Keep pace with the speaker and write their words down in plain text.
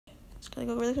Just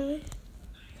gotta go really quickly.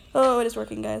 Oh, it is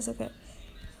working, guys. Okay.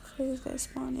 Where these guys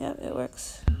spawn? Yep, it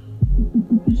works.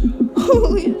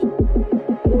 Holy.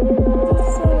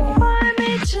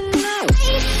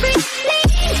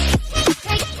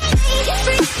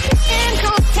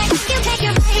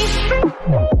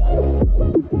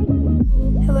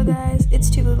 Hello guys, it's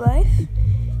Two Blue Life,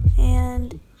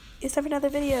 and it's time for another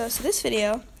video. So this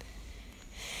video,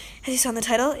 as you saw in the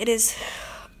title, it is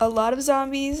a lot of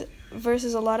zombies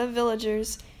versus a lot of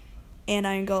villagers and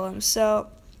iron golems. So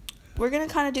we're gonna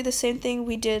kind of do the same thing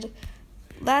we did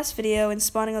last video in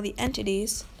spawning all the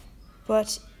entities,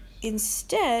 but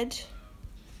instead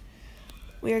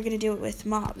we are gonna do it with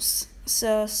mobs.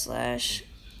 So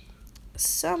 /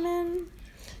 summon.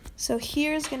 So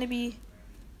here's gonna be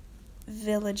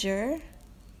villager,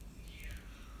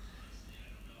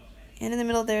 and in the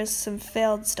middle there's some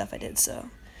failed stuff I did. So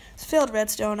it's failed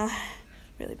redstone. I'm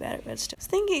really bad at redstone. I was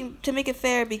thinking to make it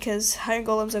fair, because iron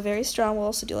golems are very strong, we'll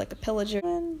also do like a pillager.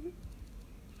 Iron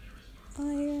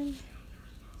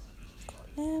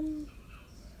golem.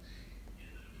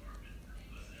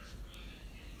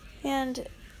 And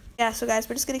yeah, so guys,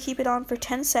 we're just gonna keep it on for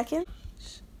 10 seconds.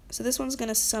 So this one's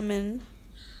gonna summon.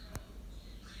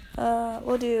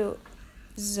 We'll do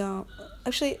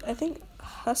actually, I think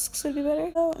husks would be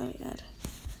better. Oh, let me add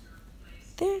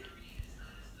there.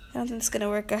 I don't think it's gonna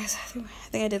work, guys. I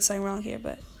think I did something wrong here,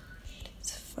 but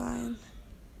it's fine.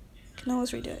 Can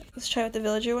always redo it. Let's try with the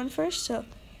villager one first. So,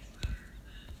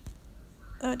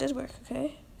 oh, it does work.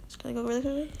 Okay, just gotta go really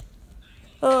quickly.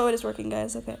 Oh, it is working,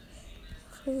 guys. Okay,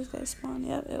 where these guys spawn?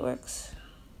 Yep, it works.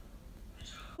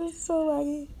 It's so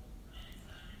laggy.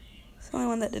 It's the only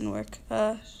one that didn't work.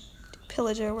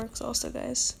 Pillager works also,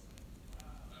 guys.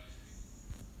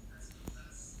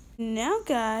 Now,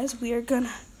 guys, we are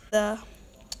gonna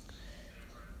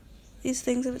these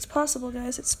things if it's possible,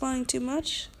 guys. It's spawning too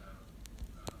much.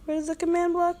 Where's the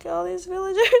command block? All these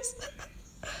villagers.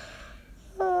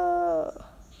 Oh.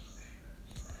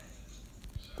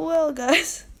 Well,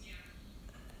 guys.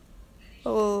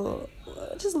 Oh,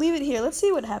 just leave it here. Let's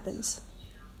see what happens.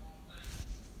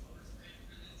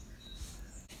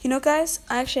 You know, guys,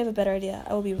 I actually have a better idea.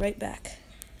 I will be right back.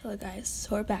 Hello, guys.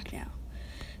 So we're back now.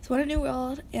 So we're in a new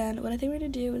world, and what I think we're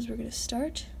going to do is we're going to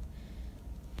start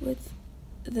with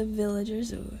the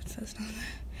villagers. Oh, that's not there.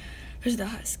 There's the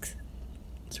husks.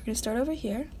 So we're going to start over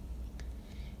here,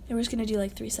 and we're just going to do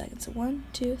like 3 seconds. So 1,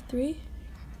 2, 3,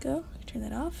 go. Turn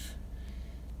that off.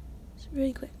 It's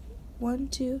really quick. 1,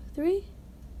 2, 3.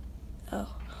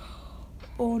 Oh.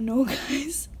 Oh, no,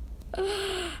 guys.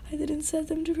 I didn't set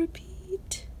them to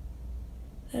repeat.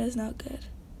 That is not good.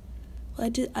 Well, I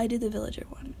did the villager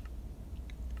one.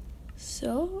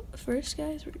 So first,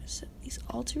 guys, we're gonna set these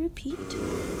all to repeat.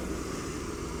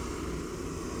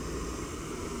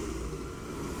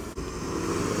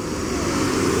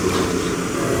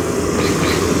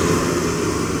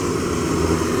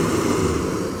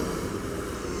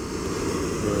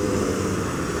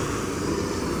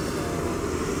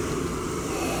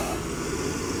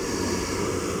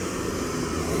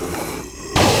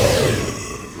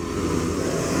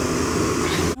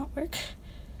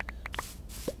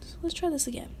 Let's try this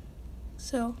again.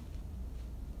 So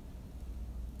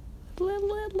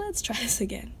let's try this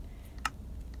again.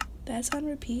 That's on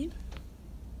repeat.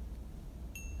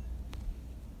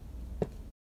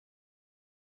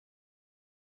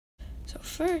 So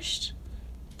first,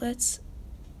 let's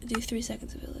do 3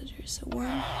 seconds of villagers. So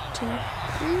 1, 2,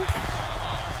 3.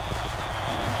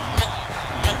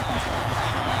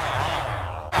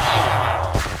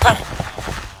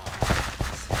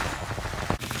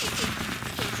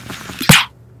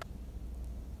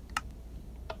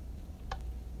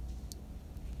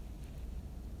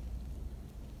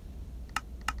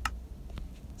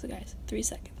 So guys, 3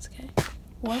 seconds, okay?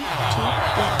 1, 2,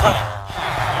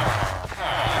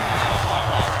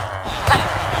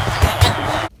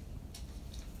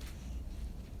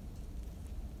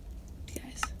 3.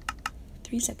 Guys,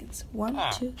 3 seconds. 1,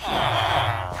 2, 3.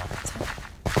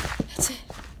 That's it.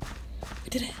 We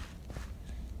did it.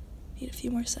 Need a few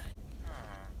more sides.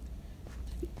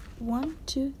 1,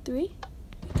 2, 3.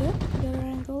 Good. We got our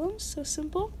iron golems. So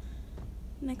simple.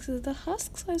 Next is the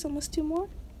husks. There's almost 2 more.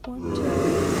 1, 2, 3.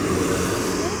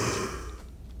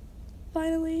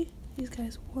 Finally, these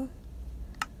guys. 1,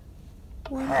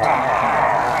 2.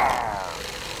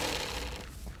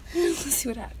 Let's see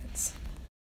what happens.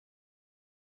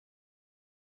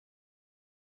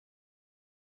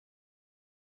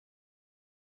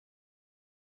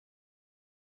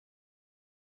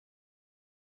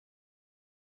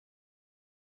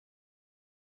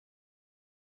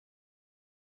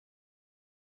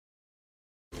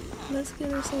 let's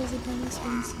get ourselves a bonus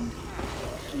one some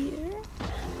here.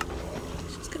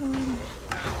 She's going.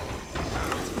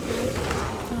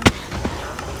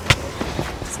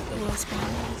 It's like a little spawn.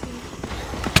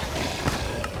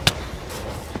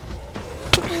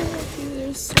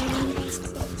 There's so many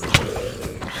clubs.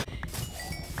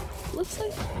 Looks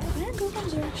like the Iron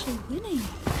Golems are actually winning.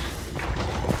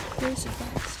 Very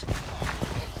surprised.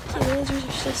 So the villagers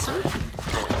are still sleeping.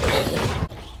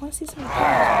 I want to see some of the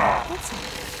pillagers. That's it.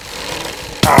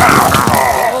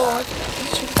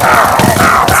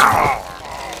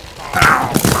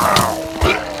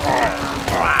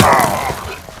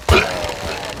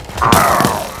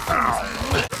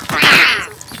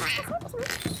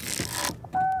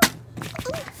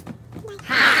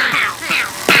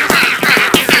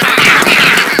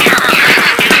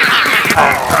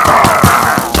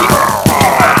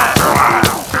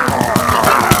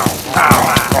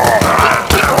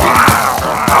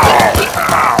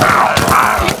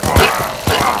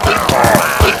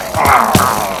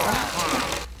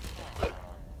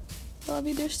 I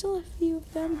mean, there's still a few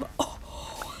of them, but oh,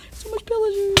 so much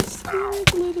pillagers!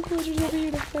 Below the villagers over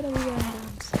here to fight all the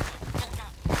items.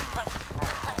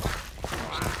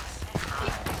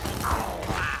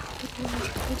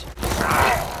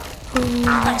 Oh,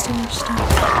 there's so much stuff.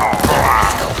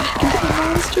 Let's go back into the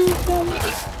monster with them.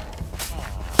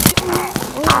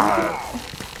 Oh,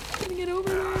 can we get over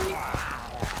there? I'm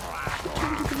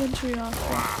trying to get the inventory off,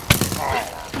 but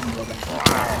we can go back and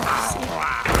see.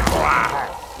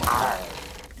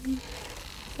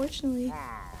 Unfortunately,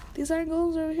 these Iron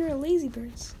Golems over here are lazy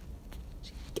birds.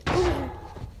 Get over there.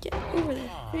 Get over there.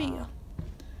 There you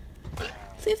go.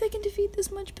 See if they can defeat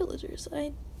this much pillagers.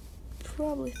 I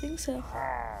probably think so.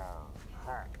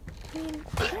 I mean,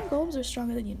 Iron Golems are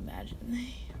stronger than you'd imagine.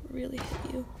 They really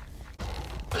hit you.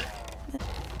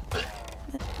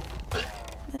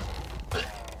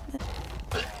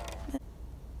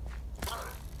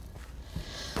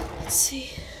 Let's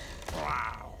see.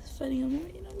 Fighting them,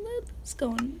 you know, let's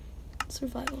go and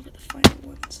survive over the final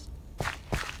ones.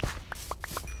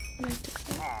 Let's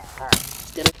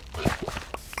get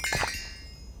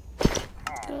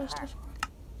our stuff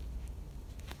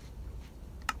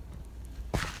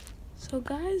on. So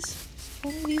guys,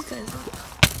 only these guys left.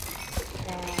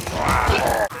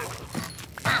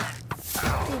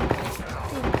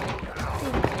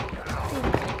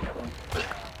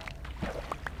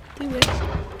 Do it.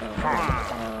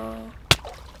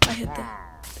 I hit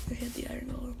the Iron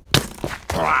Golem.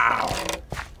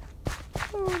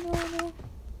 Oh no.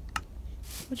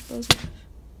 How much bows we have?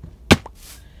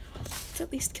 Let's at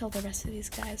least kill the rest of these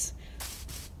guys.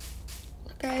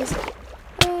 Guys,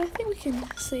 I think we can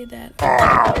say that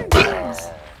Iron Golems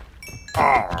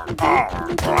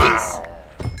can beat.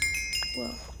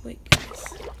 Well, wait guys.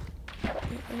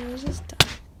 Wait, let's just die.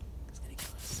 It's gonna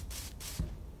kill us.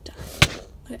 Die.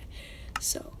 Okay,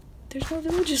 so there's no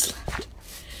villagers left.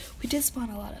 We did spawn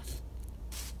a lot of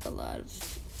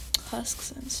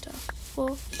husks and stuff.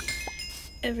 Well,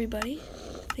 everybody,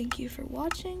 thank you for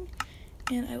watching,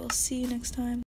 and I will see you next time.